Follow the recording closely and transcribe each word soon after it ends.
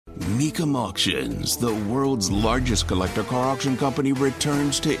Mecum Auctions, the world's largest collector car auction company,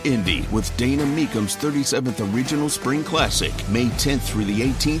 returns to Indy with Dana Mecum's 37th Original Spring Classic, May 10th through the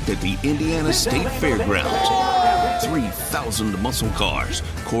 18th at the Indiana State Fairgrounds. 3,000 muscle cars,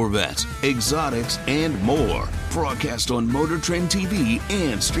 Corvettes, exotics, and more. Broadcast on Motor Trend TV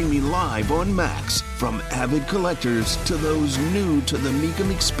and streaming live on Max. From avid collectors to those new to the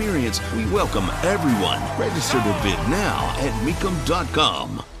Mecum experience, we welcome everyone. Register to bid now at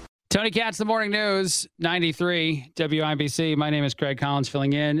Mecum.com. Tony Katz, The Morning News, 93 WIBC. My name is Craig Collins,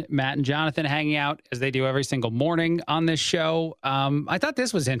 filling in. Matt and Jonathan hanging out as they do every single morning on this show. I thought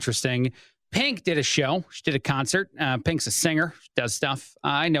this was interesting. Pink did a show. She did a concert. Pink's a singer. She does stuff.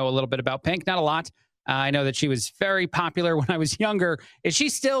 I know a little bit about Pink, not a lot. I know that she was very popular when I was younger. Is she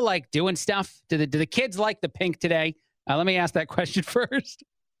still like doing stuff? Do the kids like the Pink today? Let me ask that question first.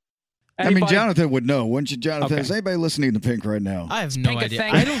 Anybody? I mean, Jonathan would know, wouldn't you, Jonathan? Okay. Is anybody listening to Pink right now? I have no Pink idea.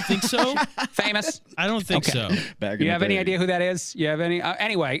 thing? I don't think so. Famous? I don't think so. You have any idea who that is? You have any?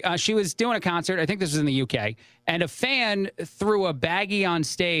 Anyway, she was doing a concert. I think this was in the UK. And a fan threw a baggie on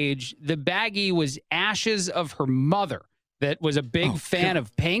stage. The baggie was ashes of her mother that was a big fan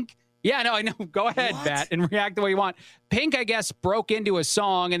of Pink. Yeah, no, I know. Go ahead, Matt, and react the way you want. Pink, I guess, broke into a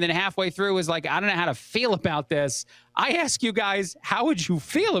song and then halfway through was like, I don't know how to feel about this. I ask you guys, how would you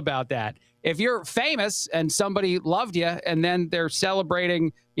feel about that? If you're famous and somebody loved you and then they're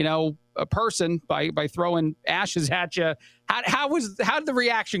celebrating, you know, a person by throwing ashes at you, how did the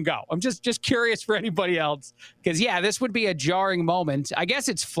reaction go? I'm just curious for anybody else. Because, yeah, this would be a jarring moment. I guess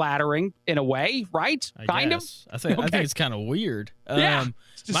it's flattering in a way, right? Kind of? I think it's kind of weird. Yeah,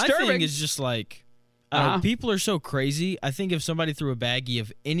 it's disturbing. My thing is just like, people are so crazy. I think if somebody threw a baggie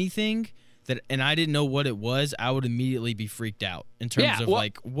of anything and I didn't know what it was, I would immediately be freaked out in terms of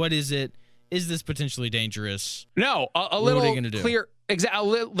like, what is it? Is this potentially dangerous? No, a little clear. A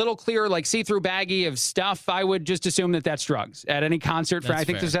little clear, like see-through baggie of stuff. I would just assume that that's drugs at any concert. I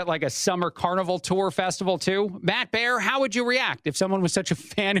think there's like a summer carnival tour festival too. Matt Bear, how would you react if someone was such a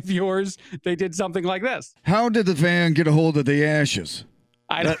fan of yours, they did something like this? How did the fan get a hold of the ashes?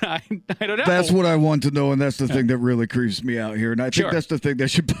 I don't know. That's what I want to know, and that's the thing that really creeps me out here. And I think that's the thing that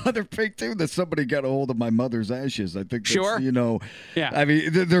should bother Pink, too, that somebody got a hold of my mother's ashes. I think that's, you know, I mean,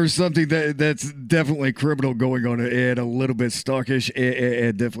 there's something that's definitely criminal going on and a little bit stalkish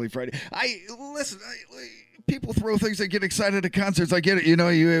and definitely frightening. People throw things and get excited at concerts. I get it. You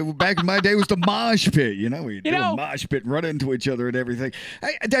know, back in my day, it was the mosh pit. You know, we'd do a mosh pit and run into each other and everything.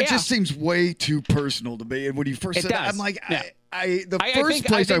 That just seems way too personal to me. And when you first said that, I'm like, the first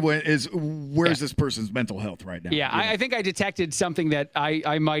place I went is, where's this person's mental health right now? Yeah, I think I detected something that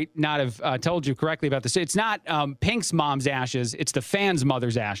I might not have told you correctly about this. It's not Pink's mom's ashes. It's the fan's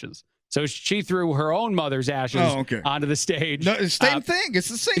mother's ashes. So she threw her own mother's ashes onto the stage. No, it's the same thing. It's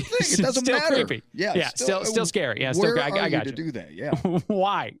the same thing. It doesn't still matter. Creepy. Yeah, still scary. Yeah, where I got you to do that? Yeah.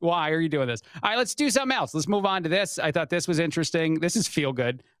 Why are you doing this? All right, let's do something else. Let's move on to this. I thought this was interesting. This is feel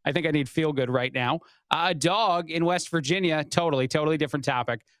good. I think I need feel good right now. A dog in West Virginia, totally different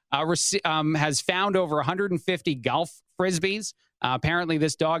topic, has found over 150 golf Frisbees. Apparently,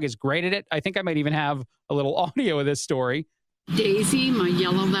 this dog is great at it. I think I might even have a little audio of this story. Daisy, my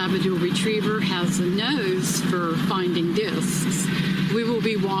yellow Labrador retriever, has a nose for finding discs. We will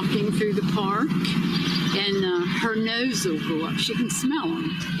be walking through the park, and her nose will go up. She can smell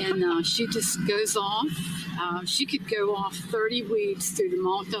them, and she just goes off. She could go off 30 weeds through the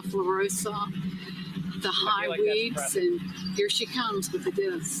Malta fluorosa, the high weeds, and here she comes with the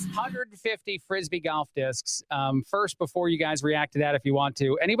discs. 150 Frisbee golf discs. First, before you guys react to that, if you want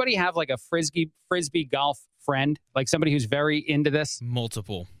to, anybody have like a Frisbee golf friend, like somebody who's very into this?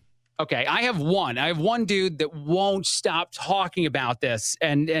 Multiple. Okay, I have one. I have one dude that won't stop talking about this,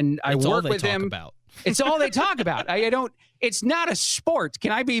 and I work with him. About. It's all they talk about. I don't. It's not a sport.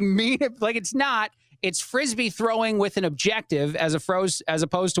 Can I be mean? Like it's not. It's Frisbee throwing with an objective as opposed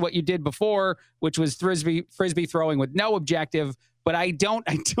to what you did before, which was Frisbee throwing with no objective. But I don't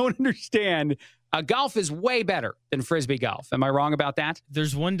understand. Golf is way better than Frisbee golf. Am I wrong about that?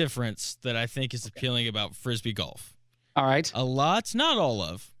 There's one difference that I think is appealing about Frisbee golf. All right. Not all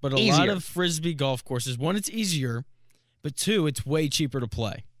of, but a lot of Frisbee golf courses. One, it's easier, but two, it's way cheaper to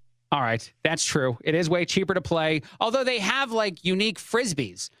play. All right. That's true. It is way cheaper to play. Although they have like unique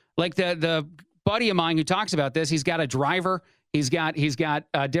Frisbees. Like the buddy of mine who talks about this, he's got a driver. He's got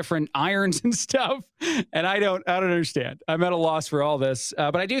different irons and stuff, and I don't understand. I'm at a loss for all this,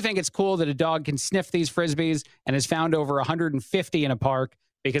 but I do think it's cool that a dog can sniff these Frisbees and has found over 150 in a park,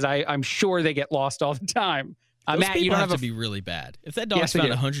 because I'm sure they get lost all the time. Those Matt, people you don't have to be really bad. If that dog's found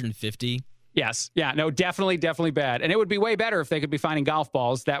 150, Yes. Yeah. No, definitely bad. And it would be way better if they could be finding golf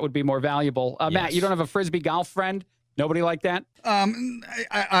balls. That would be more valuable. Matt, you don't have a Frisbee golf friend? Nobody like that?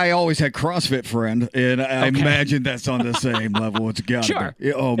 I always had CrossFit friend, and I imagine that's on the same level. It's got to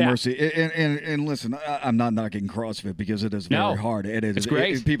be. Oh, mercy. And listen, I'm not knocking CrossFit because it is very hard. It's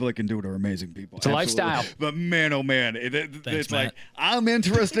great. People that can do it are amazing people. It's a lifestyle. But man, oh man, it's like I'm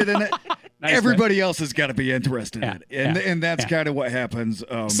interested in it. Everybody else has got to be interested in it. And that's kind of what happens.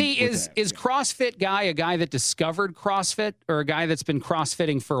 See, is CrossFit guy a guy that discovered CrossFit or a guy that's been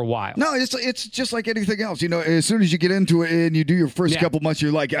CrossFitting for a while? No, it's just like anything else. You know, as soon as you get into it and you do your first couple months,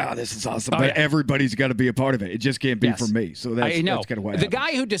 you're like, this is awesome. But everybody's got to be a part of it. It just can't be for me. So that's kind of what happens. The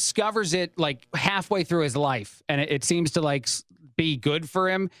guy who discovers it like halfway through his life, and it seems to like be good for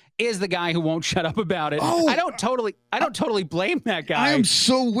him, is the guy who won't shut up about it. I don't totally blame that guy. I am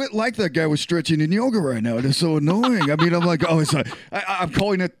so like that guy with stretching and yoga right now. It is so annoying. I mean, I'm like, I'm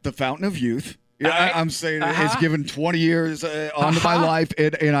calling it the fountain of youth. Yeah, I'm saying it's given 20 years onto my life,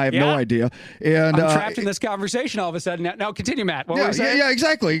 and I have no idea. And I'm trapped in this conversation all of a sudden. Now continue, Matt. What were you saying? Yeah,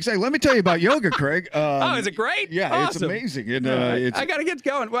 exactly. Let me tell you about yoga, Craig. Is it great? Yeah, awesome. It's amazing. And I got to get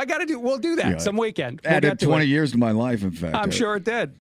going. We'll do that some weekend. Added 20 years to my life, in fact. I'm sure it did.